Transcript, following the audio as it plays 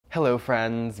Hello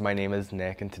friends, my name is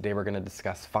Nick and today we're going to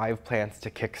discuss 5 plants to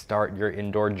kickstart your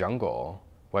indoor jungle.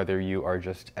 Whether you are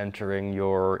just entering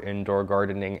your indoor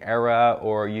gardening era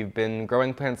or you've been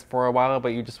growing plants for a while but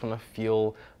you just want to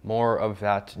feel more of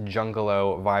that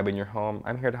jungalo vibe in your home,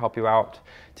 I'm here to help you out.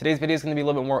 Today's video is going to be a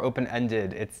little bit more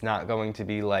open-ended. It's not going to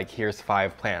be like, here's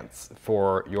 5 plants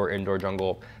for your indoor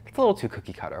jungle. It's a little too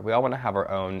cookie cutter. We all want to have our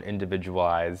own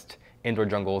individualized indoor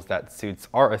jungles that suits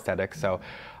our aesthetic, so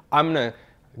I'm going to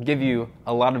give you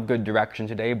a lot of good direction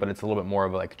today, but it's a little bit more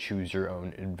of a like choose your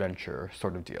own adventure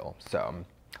sort of deal. So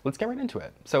let's get right into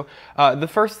it. So the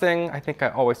first thing I think I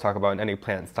always talk about in any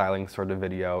plant styling sort of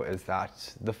video is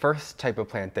that the first type of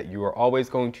plant that you are always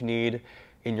going to need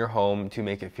in your home to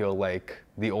make it feel like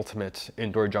the ultimate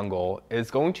indoor jungle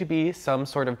is going to be some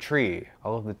sort of tree.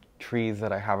 All of the trees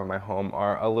that I have in my home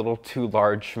are a little too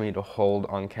large for me to hold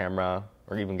on camera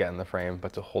or even get in the frame,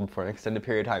 but to hold for an extended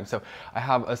period of time. So I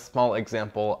have a small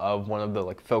example of one of the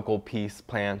like focal piece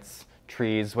plants,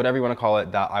 trees, whatever you want to call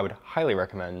it, that I would highly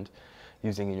recommend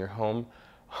using in your home.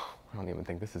 I don't even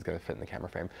think this is going to fit in the camera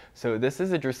frame. So this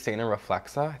is a Dracaena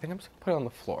reflexa. I think I'm just going to put it on the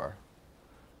floor.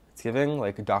 It's giving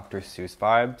like Dr. Seuss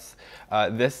vibes.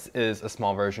 This is a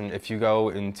small version. If you go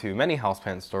into many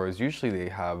houseplant stores, usually they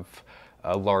have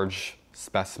a large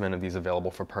specimen of these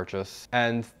available for purchase.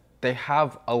 And they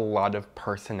have a lot of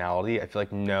personality. I feel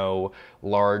like no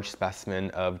large specimen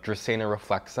of Dracaena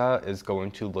reflexa is going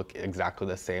to look exactly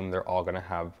the same. They're all gonna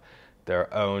have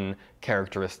their own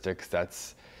characteristics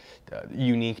that's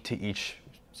unique to each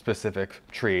specific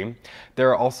tree.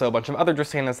 There are also a bunch of other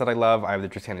Dracaenas that I love. I have the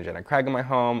Dracaena Janet Craig in my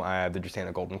home. I have the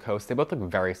Dracaena Golden Coast. They both look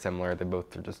very similar. They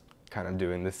both are just kind of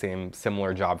doing the same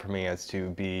similar job for me as to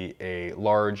be a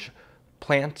large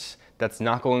plant that's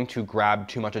not going to grab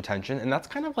too much attention. And that's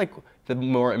kind of like the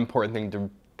more important thing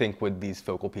to think with these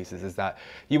focal pieces is that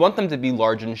you want them to be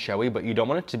large and showy, but you don't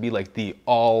want it to be like the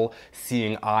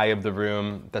all-seeing eye of the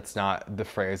room. That's not the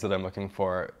phrase that I'm looking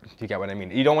for. Do you get what I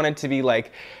mean? You don't want it to be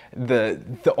like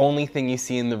the only thing you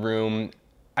see in the room.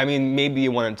 I mean, maybe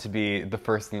you want it to be the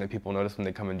first thing that people notice when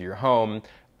they come into your home,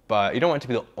 but you don't want it to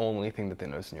be the only thing that they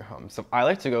notice in your home. So I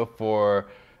like to go for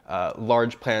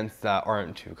large plants that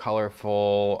aren't too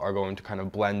colorful, are going to kind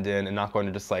of blend in and not going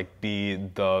to just like be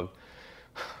the,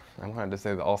 I wanted to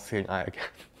say the all-seeing eye again.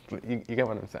 You get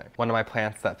what I'm saying. One of my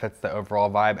plants that fits the overall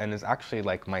vibe and is actually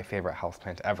like my favorite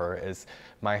houseplant ever is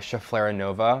my Schefflera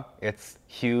nova. It's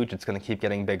huge, it's gonna keep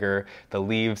getting bigger. The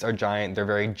leaves are giant, they're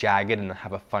very jagged and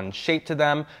have a fun shape to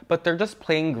them, but they're just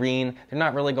plain green. They're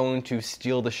not really going to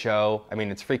steal the show. I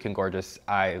mean, it's freaking gorgeous.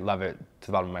 I love it to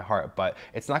the bottom of my heart, but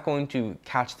it's not going to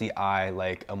catch the eye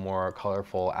like a more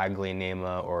colorful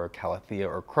Aglaonema or Calathea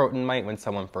or Croton might when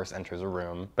someone first enters a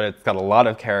room. But it's got a lot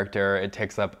of character, it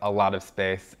takes up a lot of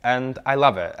space, and I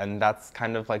love it, and that's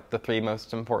kind of like the 3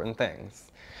 most important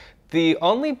things. The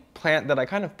only plant that I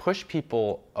kind of push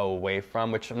people away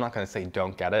from, which I'm not going to say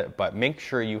don't get it, but make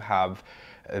sure you have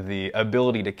the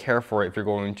ability to care for it if you're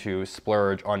going to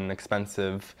splurge on an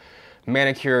expensive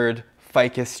manicured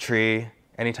ficus tree,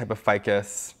 any type of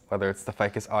ficus, whether it's the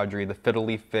Ficus Audrey, the fiddle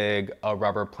leaf fig, a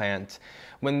rubber plant.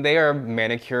 When they are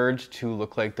manicured to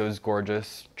look like those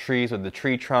gorgeous trees with the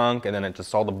tree trunk and then it's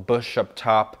just all the bush up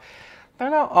top,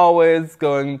 they're not always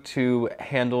going to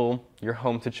handle your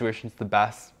home situations the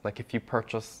best. Like if you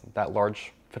purchase that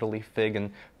large fiddle leaf fig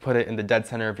and put it in the dead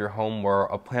center of your home where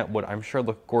a plant would, I'm sure,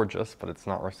 look gorgeous, but it's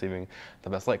not receiving the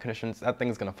best light conditions, that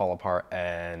thing's gonna fall apart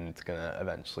and it's gonna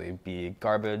eventually be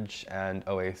garbage and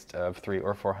a waste of $300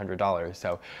 or $400.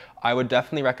 So I would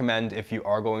definitely recommend, if you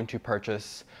are going to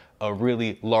purchase a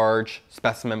really large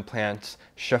specimen plant,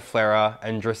 Schefflera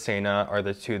and Dracaena are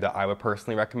the 2 that I would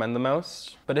personally recommend the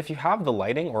most. But if you have the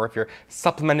lighting, or if you're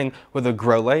supplementing with a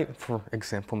grow light, for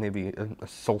example, maybe a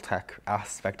Soltech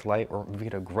aspect light or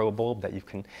Vita grow bulb that you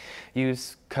can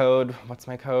use code, what's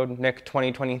my code?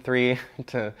 Nick2023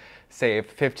 to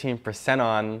save 15%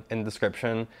 on in the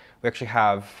description. We actually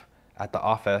have at the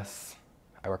office,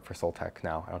 I work for Soltech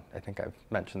now, I think I've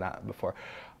mentioned that before.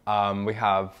 We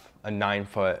have a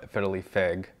 9-foot fiddle leaf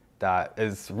fig that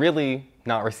is really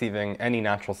not receiving any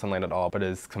natural sunlight at all, but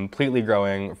is completely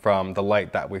growing from the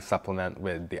light that we supplement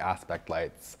with the aspect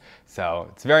lights. So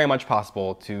it's very much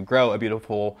possible to grow a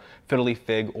beautiful fiddle leaf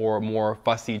fig or more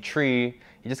fussy tree.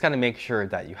 You just gotta make sure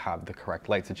that you have the correct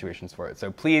light situations for it.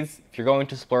 So please, if you're going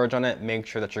to splurge on it, make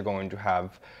sure that you're going to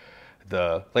have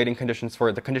the lighting conditions for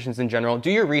it, the conditions in general.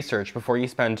 Do your research before you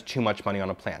spend too much money on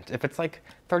a plant. If it's like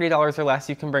 $30 or less,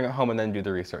 you can bring it home and then do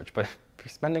the research. But if you're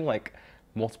spending like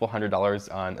multiple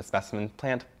 $100s on a specimen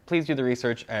plant, please do the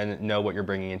research and know what you're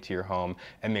bringing into your home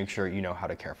and make sure you know how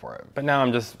to care for it. But now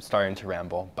I'm just starting to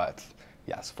ramble, but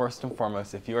Yes, first and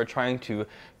foremost, if you are trying to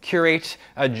curate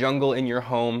a jungle in your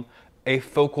home, a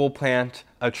focal plant,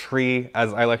 a tree,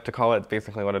 as I like to call it,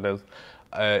 basically what it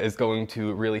is going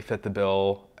to really fit the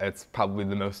bill. It's probably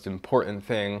the most important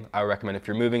thing I recommend if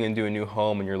you're moving into a new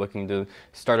home and you're looking to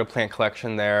start a plant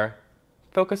collection there.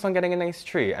 Focus on getting a nice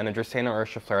tree, and a Dracaena or a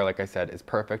Schefflera, like I said, is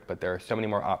perfect, but there are so many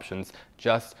more options.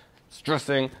 Just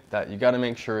stressing that you gotta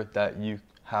make sure that you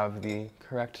have the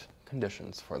correct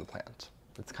conditions for the plant.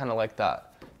 It's kind of like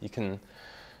that. You can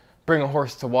bring a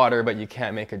horse to water, but you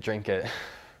can't make it drink it.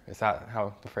 Is that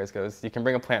how the phrase goes? You can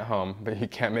bring a plant home, but you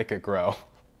can't make it grow.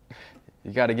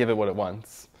 You gotta give it what it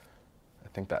wants. I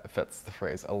think that fits the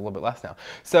phrase a little bit less now.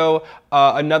 So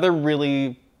another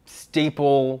really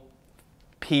staple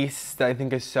piece that I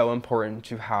think is so important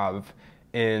to have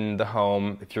in the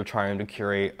home if you're trying to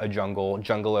curate a jungle,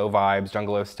 jungalo vibes,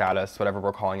 jungalo status, whatever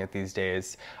we're calling it these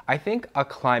days. I think a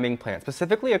climbing plant,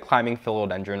 specifically a climbing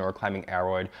philodendron or a climbing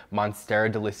aroid, Monstera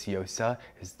deliciosa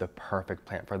is the perfect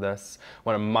plant for this.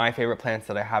 One of my favorite plants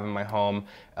that I have in my home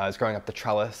is growing up the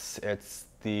trellis. It's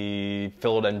the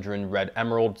philodendron red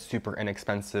emerald, super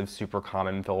inexpensive, super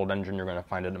common philodendron. You're gonna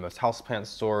find it in most houseplant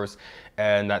stores,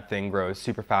 and that thing grows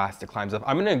super fast. It climbs up.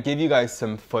 I'm gonna give you guys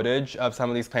some footage of some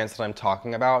of these plants that I'm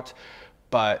talking about,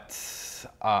 but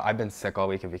I've been sick all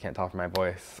week if you can't tell from my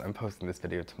voice. I'm posting this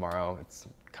video tomorrow. It's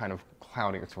kind of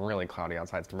cloudy. It's really cloudy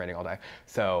outside. It's been raining all day.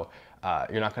 So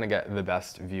you're not gonna get the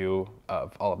best view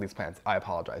of all of these plants. I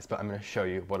apologize, but I'm gonna show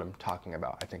you what I'm talking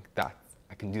about. I think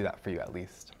I can do that for you at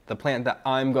least. The plant that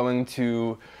I'm going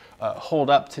to hold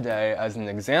up today as an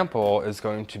example is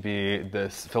going to be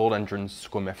this Philodendron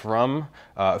squamiferum,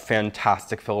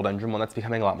 fantastic philodendron, one that's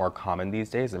becoming a lot more common these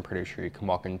days. I'm pretty sure you can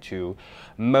walk into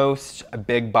most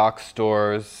big box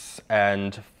stores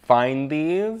and find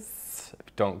these.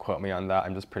 Don't quote me on that.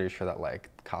 I'm just pretty sure that like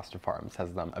Costa Farms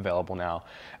has them available now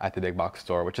at the big box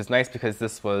store, which is nice because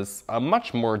this was a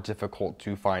much more difficult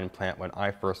to find plant when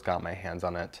I first got my hands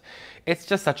on it. It's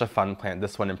just such a fun plant,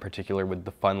 this one in particular with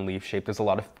the fun leaf shape. There's a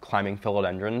lot of climbing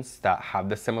philodendrons that have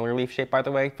this similar leaf shape, by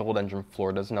the way. Philodendron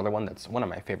Florida is another one that's one of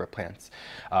my favorite plants.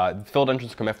 Philodendron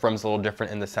squamiferum is a little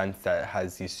different in the sense that it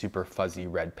has these super fuzzy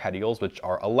red petioles, which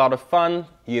are a lot of fun.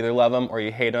 You either love them or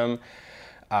you hate them.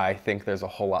 I think there's a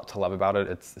whole lot to love about it.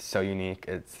 It's so unique,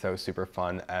 it's so super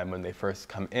fun, and when they first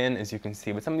come in, as you can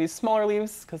see with some of these smaller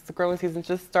leaves, because the growing season's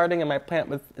just starting and my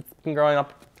plant it's been growing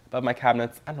up above my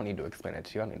cabinets. I don't need to explain it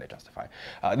to you, I don't need to justify.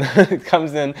 It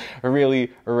comes in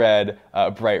really red,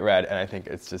 bright red, and I think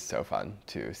it's just so fun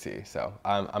to see. So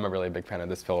I'm a really big fan of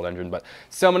this philodendron, but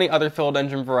so many other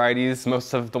philodendron varieties.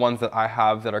 Most of the ones that I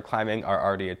have that are climbing are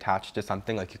already attached to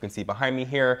something. Like you can see behind me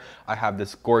here, I have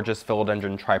this gorgeous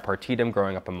philodendron tripartitum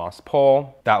growing up a moss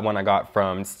pole. That one I got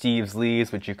from Steve's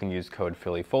Leaves, which you can use code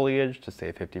phillyfoliage to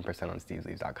save 15% on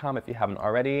stevesleaves.com if you haven't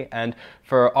already. And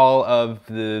for all of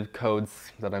the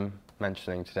codes that I'm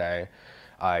mentioning today,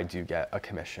 I do get a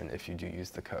commission if you do use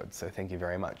the code. So thank you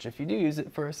very much if you do use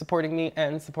it for supporting me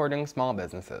and supporting small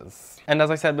businesses. And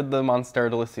as I said, with the Monstera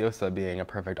deliciosa being a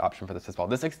perfect option for this as well,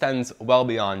 this extends well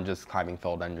beyond just climbing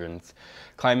philodendrons.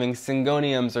 Climbing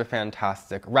Syngoniums are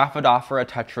fantastic. Rhaphidophora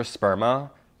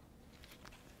tetrasperma,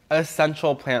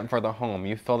 essential plant for the home.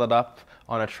 You fill it up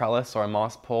on a trellis or a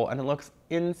moss pole and it looks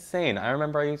insane. I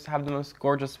remember I used to have the most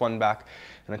gorgeous one back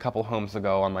in a couple homes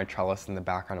ago on my trellis in the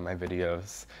background of my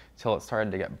videos till it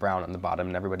started to get brown on the bottom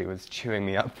and everybody was chewing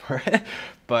me up for it.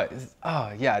 But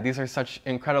oh yeah, these are such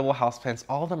incredible houseplants.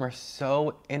 All of them are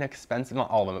so inexpensive, not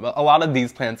all of them, but a lot of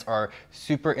these plants are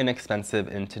super inexpensive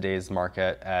in today's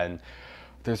market, and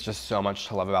there's just so much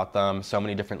to love about them. So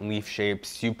many different leaf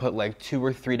shapes. You put like 2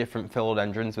 or 3 different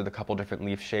philodendrons with a couple different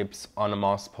leaf shapes on a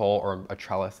moss pole, or a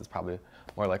trellis is probably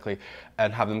more likely,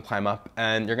 and have them climb up,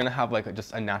 and you're gonna have like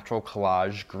just a natural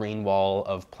collage green wall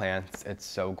of plants. It's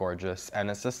so gorgeous, and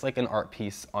it's just like an art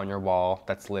piece on your wall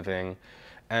that's living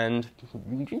and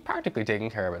practically taking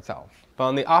care of itself. But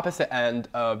on the opposite end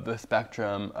of the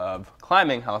spectrum of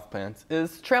climbing houseplants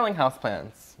is trailing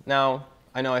houseplants. Now,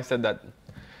 I know I said that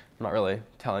I'm not really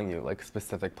telling you like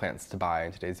specific plants to buy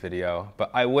in today's video,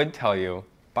 but I would tell you,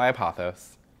 buy a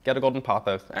pothos. Get a golden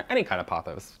pothos, any kind of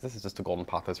pothos. This is just a golden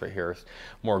pothos right here. It's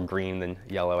more green than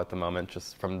yellow at the moment,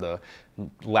 just from the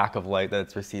lack of light that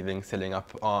it's receiving sitting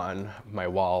up on my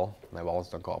wall. My walls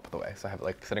don't go up the way, so I have it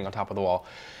like sitting on top of the wall.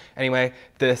 Anyway,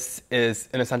 this is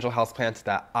an essential houseplant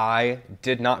that I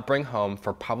did not bring home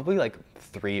for probably like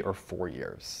 3 or 4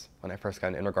 years when I first got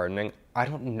into indoor gardening. I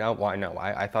don't know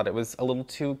why. I thought it was a little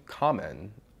too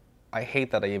common. I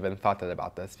hate that I even thought that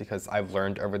about this, because I've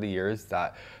learned over the years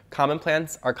that common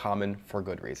plants are common for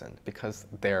good reason, because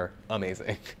they're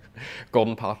amazing.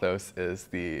 Golden Pothos is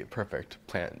the perfect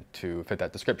plant to fit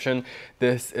that description.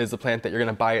 This is a plant that you're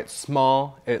gonna buy it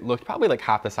small. It looked probably like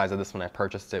half the size of this when I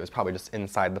purchased it. It was probably just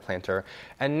inside the planter.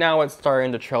 And now it's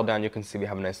starting to trail down. You can see we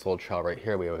have a nice little trail right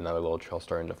here. We have another little trail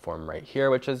starting to form right here,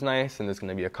 which is nice. And there's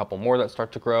gonna be a couple more that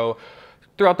start to grow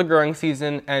throughout the growing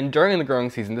season. And during the growing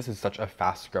season, this is such a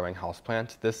fast growing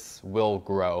houseplant. This will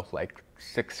grow like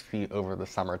 6 feet over the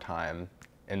summertime,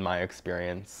 in my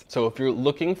experience. So if you're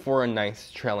looking for a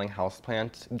nice trailing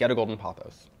houseplant, get a Golden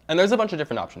Pothos. And there's a bunch of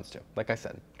different options too. Like I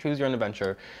said, choose your own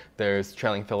adventure. There's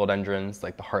trailing philodendrons,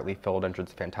 like the heartleaf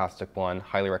philodendron's a fantastic one.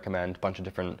 Highly recommend. Bunch of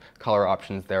different color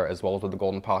options there, as well as with the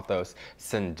Golden Pothos.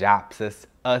 Scindapsus,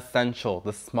 essential.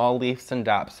 The small leaf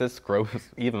Scindapsus grows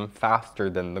even faster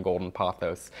than the Golden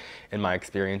Pothos, in my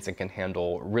experience, and can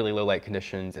handle really low light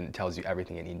conditions, and it tells you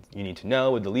everything you need to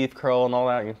know with the leaf curl and all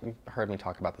that. You've heard me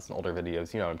talk about this in older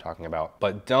videos. You know what I'm talking about.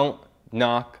 But don't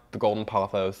knock the Golden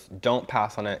Pothos. Don't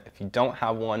pass on it. If you don't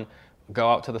have one, go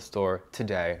out to the store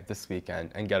today, this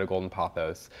weekend, and get a Golden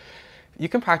Pothos. You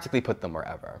can practically put them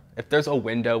wherever. If there's a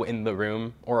window in the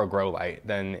room or a grow light,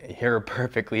 then you're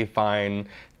perfectly fine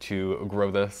to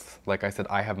grow this. Like I said,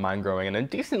 I have mine growing in a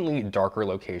decently darker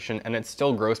location, and it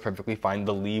still grows perfectly fine.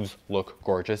 The leaves look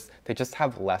gorgeous. They just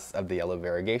have less of the yellow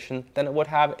variegation than it would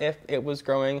have if it was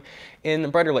growing in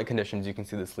brighter light conditions. You can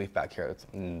see this leaf back here. It's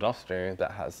dusty.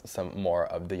 That has some more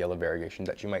of the yellow variegation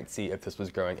that you might see if this was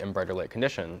growing in brighter light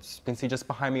conditions. You can see just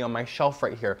behind me on my shelf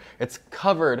right here, it's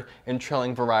covered in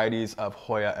trailing varieties of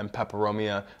Hoya and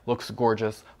Peperomia. Looks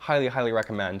gorgeous. Highly, highly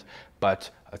recommend. But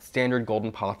a standard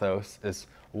Golden Pothos is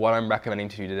what I'm recommending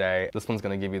to you today. This one's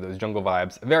gonna give you those jungle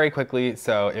vibes very quickly.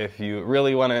 So if you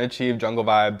really wanna achieve jungle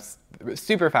vibes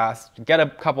super fast, get a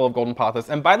couple of Golden Pothos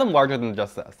and buy them larger than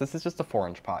just this. This is just a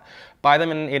 4-inch pot. Buy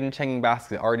them in an 8-inch hanging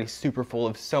basket, already super full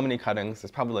of so many cuttings.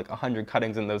 There's probably like 100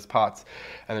 cuttings in those pots,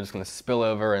 and they're just gonna spill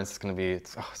over, and it's just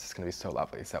gonna be so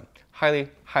lovely. So highly,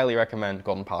 highly recommend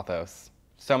Golden Pothos.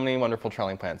 So many wonderful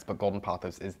trailing plants, but Golden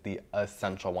Pothos is the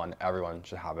essential one. Everyone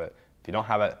should have it. If you don't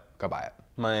have it, go buy it.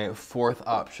 My fourth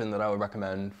option that I would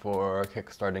recommend for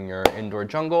kickstarting your indoor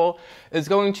jungle is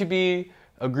going to be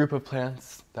a group of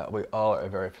plants that we all are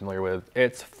very familiar with.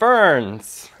 It's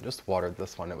ferns. I just watered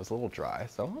this one. It was a little dry,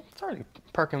 so it's already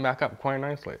perking back up quite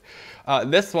nicely.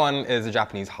 This one is a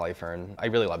Japanese holly fern. I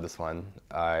really love this one.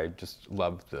 I just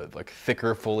love the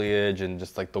thicker foliage and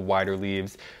just like the wider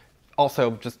leaves.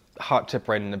 Also, just hot tip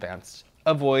right in advance.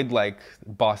 Avoid like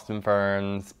Boston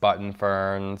ferns, button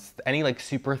ferns, any like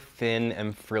super thin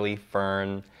and frilly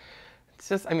fern. It's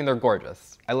just, I mean, they're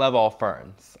gorgeous. I love all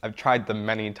ferns. I've tried them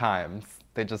many times.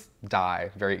 They just die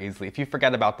very easily. If you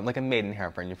forget about them, like a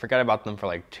maidenhair fern, you forget about them for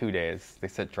like 2 days, they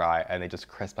sit dry and they just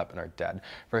crisp up and are dead.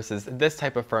 Versus this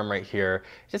type of fern right here,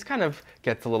 it just kind of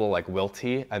gets a little like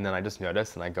wilty, and then I just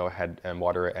notice and I go ahead and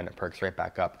water it and it perks right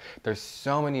back up. There's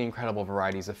so many incredible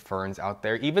varieties of ferns out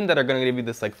there, even that are gonna give you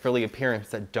this like frilly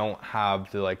appearance that don't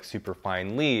have the like super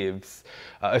fine leaves.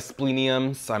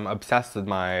 Aspleniums, I'm obsessed with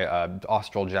my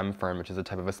Austral gem fern, which is a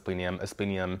type of asplenium.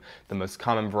 Asplenium, the most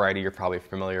common variety you're probably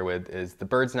familiar with, is the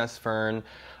bird's nest fern,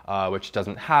 which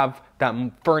doesn't have that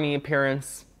ferny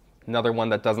appearance. Another one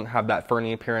that doesn't have that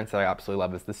ferny appearance that I absolutely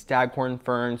love is the Staghorn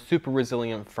fern, super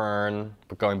resilient fern.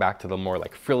 But going back to the more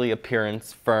like frilly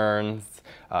appearance ferns,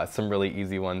 some really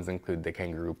easy ones include the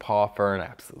kangaroo paw fern. I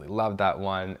absolutely love that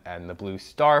one. And the blue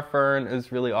star fern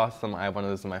is really awesome. I have one of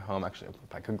those in my home. Actually,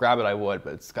 if I could grab it, I would,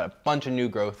 but it's got a bunch of new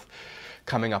growth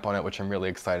coming up on it, which I'm really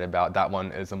excited about. That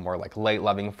one is a more like light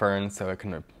loving fern, so it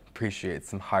can appreciate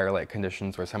some higher light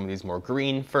conditions, where some of these more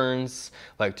green ferns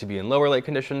like to be in lower light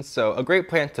conditions. So a great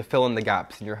plant to fill in the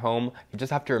gaps in your home. You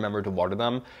just have to remember to water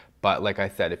them. But like I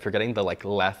said, if you're getting the like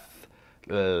less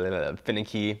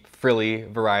finicky, frilly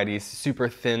varieties, super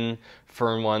thin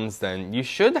fern ones, then you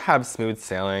should have smooth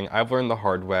sailing. I've learned the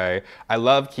hard way. I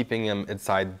love keeping them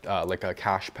inside like a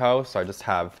cash po. So I just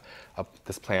have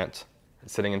this plant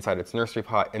sitting inside its nursery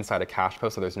pot, inside a cash po,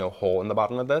 so there's no hole in the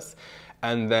bottom of this.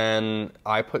 And then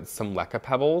I put some leca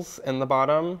pebbles in the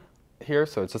bottom here,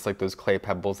 so it's just like those clay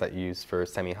pebbles that you use for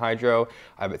semi-hydro.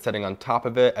 I have it sitting on top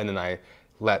of it, and then I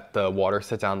let the water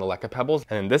sit down the leca pebbles.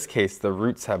 And in this case, the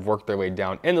roots have worked their way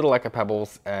down into the leca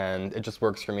pebbles, and it just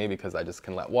works for me because I just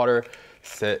can let water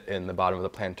sit in the bottom of the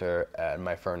planter, and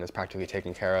my fern is practically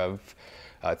taken care of.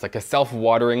 It's like a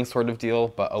self-watering sort of deal,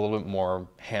 but a little bit more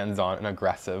hands-on and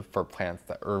aggressive for plants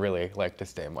that really like to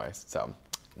stay moist. So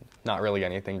not really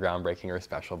anything groundbreaking or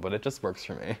special, but it just works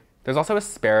for me. There's also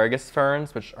asparagus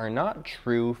ferns, which are not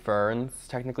true ferns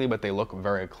technically, but they look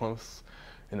very close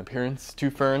in appearance to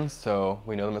ferns, so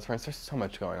we know them as ferns. There's so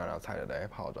much going on outside today. I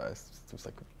apologize. There's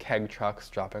like keg trucks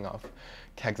dropping off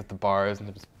kegs at the bars and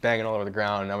they're just banging all over the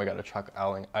ground, and now we got a truck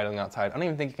idling outside. I don't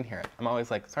even think you can hear it. I'm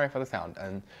always like, sorry for the sound,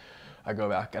 and I go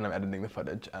back and I'm editing the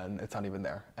footage and it's not even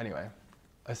there. Anyway,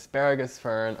 asparagus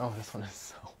fern. Oh, this one is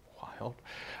so wild.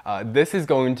 This is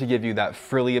going to give you that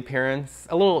frilly appearance,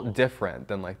 a little different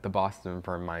than like the Boston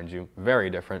fern, mind you,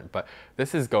 very different, but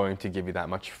this is going to give you that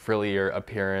much frillier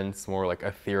appearance, more like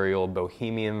ethereal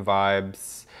bohemian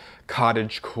vibes,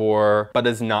 cottagecore, but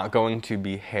is not going to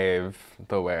behave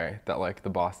the way that like the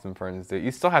Boston ferns do.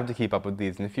 You still have to keep up with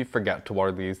these, and if you forget to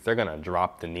water these, they're gonna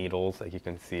drop the needles. Like you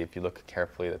can see if you look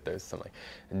carefully that there's some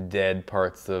like dead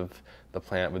parts of the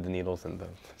plant with the needles, and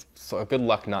so good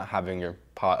luck not having your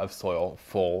pot of soil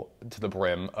full to the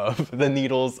brim of the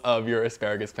needles of your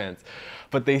asparagus plants.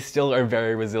 But they still are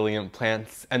very resilient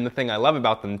plants, and the thing I love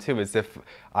about them too is if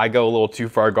I go a little too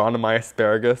far gone in my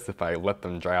asparagus, if I let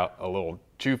them dry out a little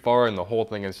too far and the whole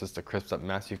thing is just a crisped up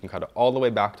mess, you can cut it all the way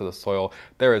back to the soil.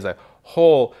 There is a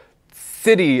whole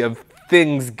city of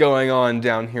things going on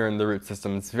down here in the root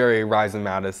system. It's very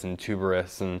rhizomatous and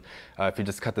tuberous, and if you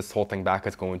just cut this whole thing back,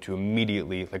 it's going to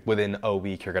immediately, like within a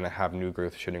week, you're gonna have new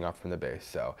growth shooting off from the base.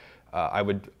 So I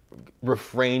would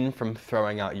refrain from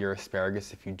throwing out your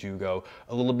asparagus if you do go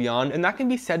a little beyond, and that can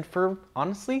be said for,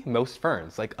 honestly, most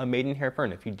ferns, like a maidenhair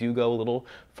fern. If you do go a little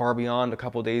far beyond, a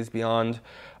couple days beyond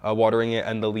watering it,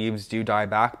 and the leaves do die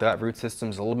back, that root system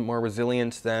is a little bit more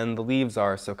resilient than the leaves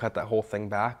are, so cut that whole thing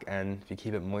back, and if you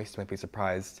keep it moist, you might be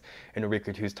surprised in a week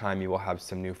or two's time you will have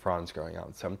some new fronds growing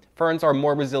out. So ferns are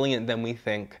more resilient than we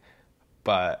think,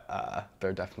 but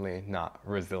they're definitely not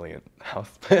resilient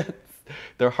houseplants.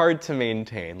 They're hard to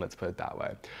maintain, let's put it that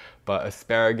way. But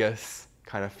asparagus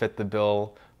kind of fit the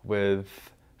bill with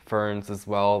ferns as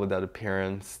well with that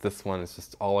appearance. This one is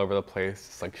just all over the place.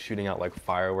 It's like shooting out like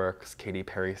fireworks, Katy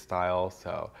Perry style.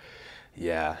 So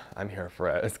yeah, I'm here for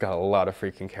it. It's got a lot of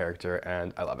freaking character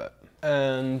and I love it.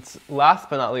 And last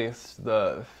but not least,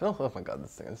 oh my god,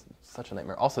 this thing is such a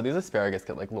nightmare. Also, these asparagus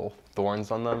get like little thorns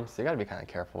on them, so you gotta be kind of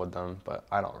careful with them, but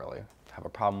I don't really have a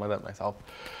problem with it myself.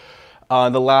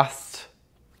 The last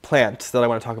plant that I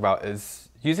want to talk about is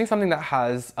using something that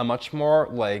has a much more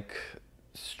like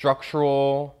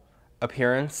structural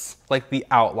appearance, like the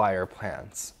outlier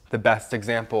plants. The best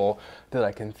example that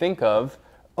I can think of,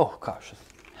 oh gosh, it's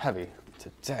heavy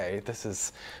today. This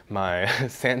is my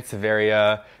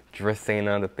Sansevieria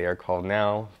Dracaena that they are called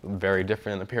now. Very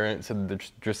different in appearance. So the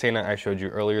Dracaena I showed you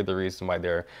earlier, the reason why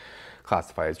they're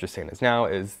classified as Dracaenas now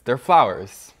is their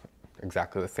flowers.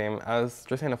 Exactly the same as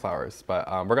Dracaena flowers, but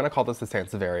we're gonna call this the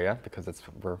Sansevieria because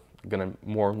we're gonna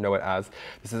more know it as.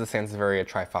 This is a Sansevieria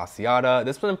trifasciata.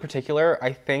 This one in particular,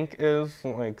 I think is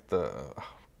like oh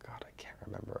god, I can't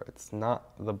remember. It's not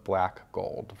the black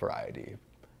gold variety.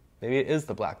 Maybe it is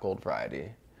the black gold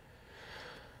variety.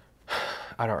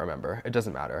 I don't remember. It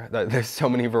doesn't matter. There's so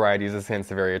many varieties of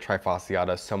Sansevieria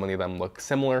trifasciata. So many of them look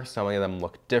similar. So many of them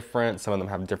look different. Some of them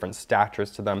have different statures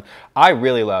to them. I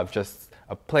really love just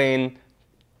a plain,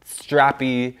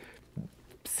 strappy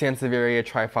Sansevieria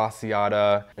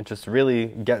trifasciata. It just really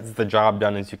gets the job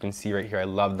done, as you can see right here. I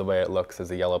love the way it looks as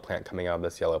a yellow plant coming out of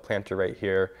this yellow planter right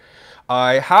here.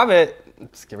 I have it,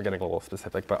 we're getting a little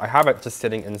specific, but I have it just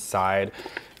sitting inside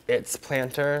its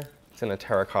planter. It's in a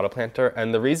terracotta planter,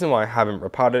 and the reason why I haven't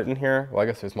repotted it in here, well, I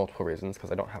guess there's multiple reasons,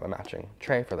 because I don't have a matching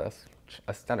tray for this, which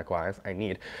aesthetic-wise I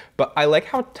need. But I like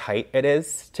how tight it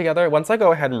is together. Once I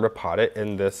go ahead and repot it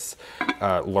in this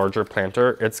larger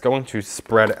planter, it's going to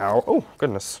spread out. Oh,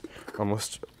 goodness,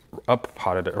 almost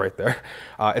up-potted it right there.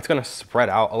 It's gonna spread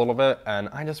out a little bit, and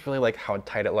I just really like how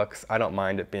tight it looks. I don't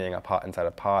mind it being a pot inside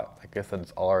a pot. Like I said,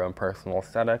 it's all our own personal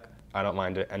aesthetic. I don't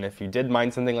mind it. And if you did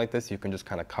mind something like this, you can just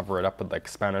kind of cover it up with like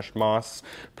Spanish moss,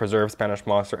 preserved Spanish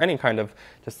moss, or any kind of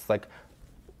just like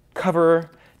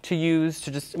cover to use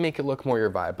to just make it look more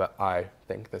your vibe. But I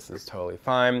think this is totally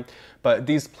fine. But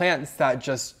these plants that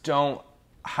just don't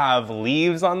have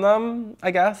leaves on them,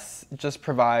 I guess, just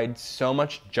provide so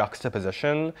much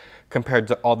juxtaposition compared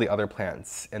to all the other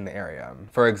plants in the area.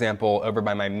 For example, over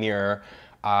by my mirror,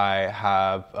 I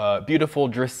have a beautiful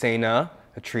Dracaena,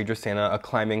 a tree Dracaena, a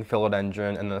climbing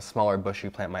Philodendron, and then a smaller bushy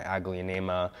plant, my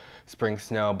Aglaonema spring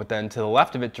snow. But then to the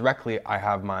left of it directly, I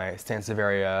have my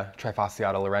Sansevieria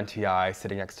trifasciata laurentii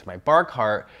sitting next to my bark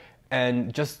heart.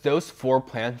 And just those four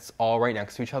plants all right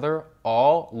next to each other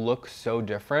all look so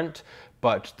different,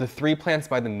 but the 3 plants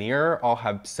by the mirror all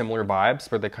have similar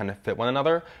vibes where they kind of fit one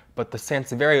another. But the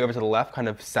Sansevieria over to the left kind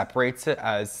of separates it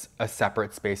as a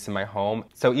separate space in my home.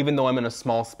 So even though I'm in a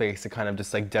small space, it kind of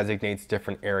just like designates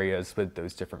different areas with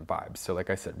those different vibes. So like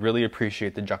I said, really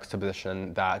appreciate the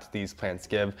juxtaposition that these plants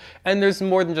give. And there's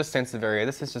more than just Sansevieria.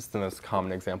 This is just the most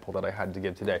common example that I had to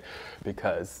give today,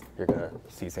 because you're gonna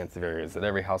see Sansevierias at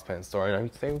every houseplant store. And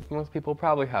I'd say most people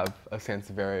probably have a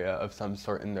Sansevieria of some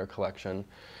sort in their collection.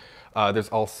 There's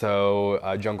also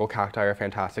jungle cacti are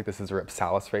fantastic. This is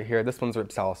Rhipsalis right here. This one's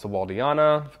Rhipsalis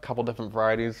waldiana, a couple different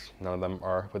varieties. None of them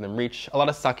are within reach. A lot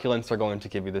of succulents are going to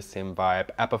give you the same vibe.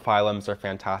 Epiphyllums are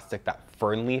fantastic. That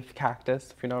fern leaf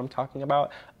cactus, if you know what I'm talking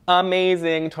about.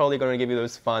 Amazing, totally going to give you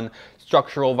those fun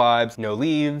structural vibes. No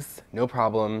leaves, no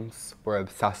problems. We're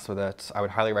obsessed with it. I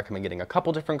would highly recommend getting a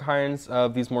couple different kinds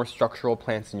of these more structural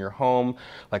plants in your home.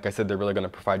 Like I said, they're really going to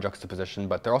provide juxtaposition,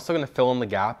 but they're also going to fill in the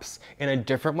gaps in a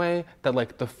different way that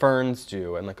like the ferns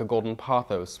do and like a golden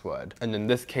pothos would. And in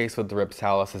this case with the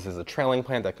Rhipsalis, this is a trailing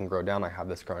plant that can grow down. I have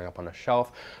this growing up on a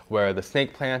shelf, where the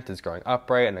snake plant is growing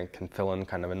upright and it can fill in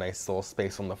kind of a nice little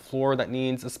space on the floor that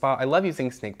needs a spot. I love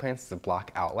using snake plants to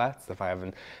block outlets. If I have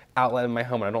an outlet in my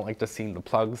home and I don't like to see the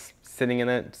plugs sitting in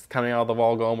it, just coming out of the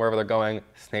wall, going wherever they're going,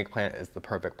 snake plant is the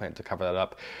perfect plant to cover that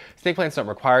up. Snake plants don't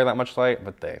require that much light,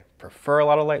 but they prefer a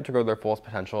lot of light to grow their fullest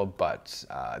potential, but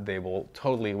they will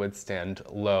totally withstand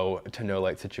low to no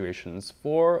light situations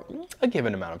for a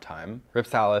given amount of time.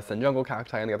 Rhipsalis and jungle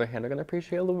cacti, on the other hand, are going to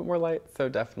appreciate a little bit more light, so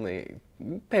definitely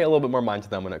pay a little bit more mind to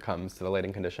them when it comes to the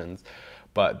lighting conditions.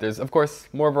 But there's, of course,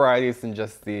 more varieties than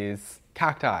just these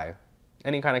cacti.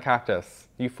 Any kind of cactus,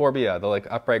 Euphorbia, the like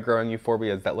upright growing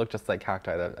euphorbias that look just like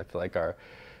cacti that I feel like are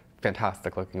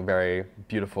fantastic looking, very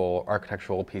beautiful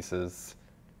architectural pieces,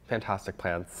 fantastic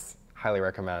plants, highly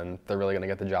recommend. They're really gonna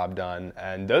get the job done.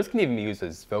 And those can even be used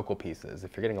as focal pieces.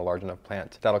 If you're getting a large enough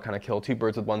plant, that'll kind of kill 2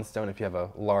 birds with 1 stone. If you have a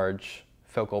large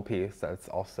focal piece that's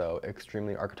also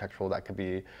extremely architectural, that could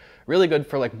be really good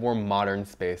for like more modern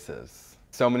spaces.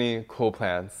 So many cool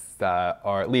plants that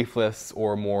are leafless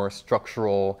or more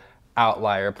structural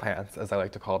outlier plants, as I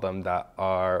like to call them, that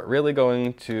are really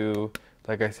going to,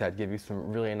 like I said, give you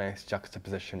some really nice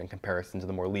juxtaposition in comparison to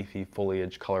the more leafy,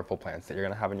 foliage, colorful plants that you're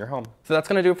gonna have in your home. So that's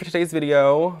gonna do it for today's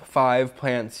video. 5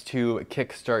 plants to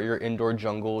kickstart your indoor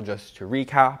jungle. Just to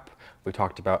recap, we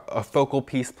talked about a focal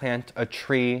piece plant, a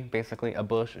tree, basically a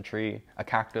bush, a tree, a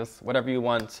cactus, whatever you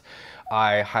want.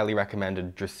 I highly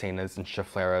recommended Dracaenas and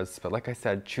Scheffleras, but like I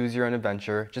said, choose your own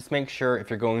adventure. Just make sure if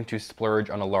you're going to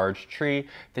splurge on a large tree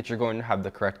that you're going to have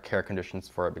the correct care conditions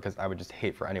for it, because I would just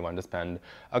hate for anyone to spend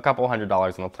a couple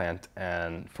 $100s on a plant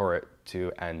and for it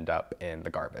to end up in the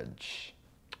garbage.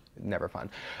 Never fun.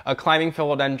 A climbing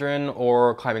philodendron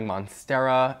or climbing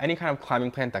monstera, any kind of climbing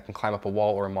plant that can climb up a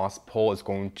wall or a moss pole is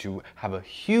going to have a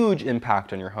huge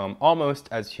impact on your home, almost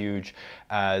as huge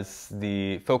as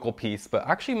the focal piece, but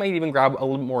actually might even grab a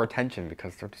little bit more attention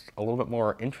because they're just a little bit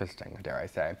more interesting, dare I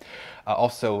say.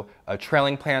 Also, a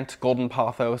trailing plant, golden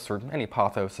pothos, or any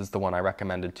pothos is the one I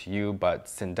recommended to you, but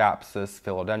Syndapsis,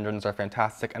 philodendrons are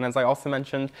fantastic. And as I also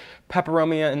mentioned,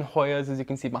 peperomia and Hoyas, as you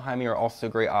can see behind me, are also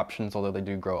great options, although they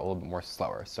do grow a little bit more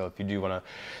slower. So if you do want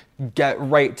to get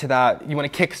right to that, you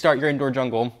want to kickstart your indoor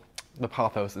jungle, the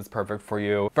pothos is perfect for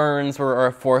you. Ferns were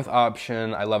our 4th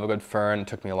option. I love a good fern. It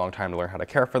took me a long time to learn how to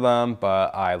care for them,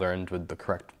 but I learned with the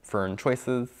correct fern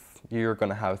choices, you're going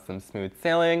to have some smooth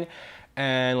sailing.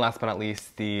 And last but not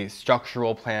least, the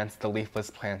structural plants, the leafless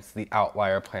plants, the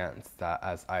outlier plants that,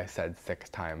 as I said 6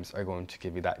 times, are going to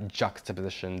give you that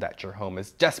juxtaposition that your home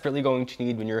is desperately going to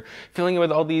need when you're filling it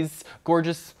with all these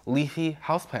gorgeous leafy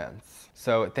houseplants.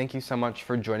 So thank you so much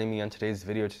for joining me on today's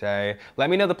video today.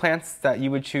 Let me know the plants that you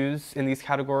would choose in these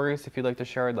categories if you'd like to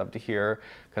share. I'd love to hear,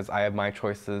 because I have my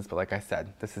choices, but like I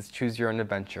said, this is choose your own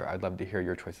adventure. I'd love to hear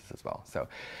your choices as well. So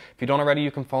if you don't already,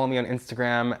 you can follow me on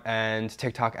Instagram and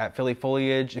TikTok at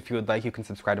phillyfoliage. If you would like, you can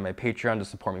subscribe to my Patreon to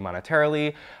support me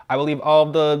monetarily. I will leave all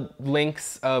of the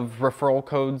links of referral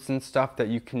codes and stuff that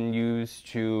you can use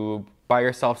to buy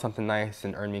yourself something nice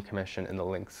and earn me commission in the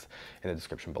links in the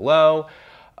description below.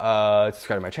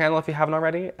 Subscribe to my channel if you haven't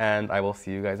already, and I will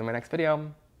see you guys in my next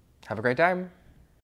video. Have a great day.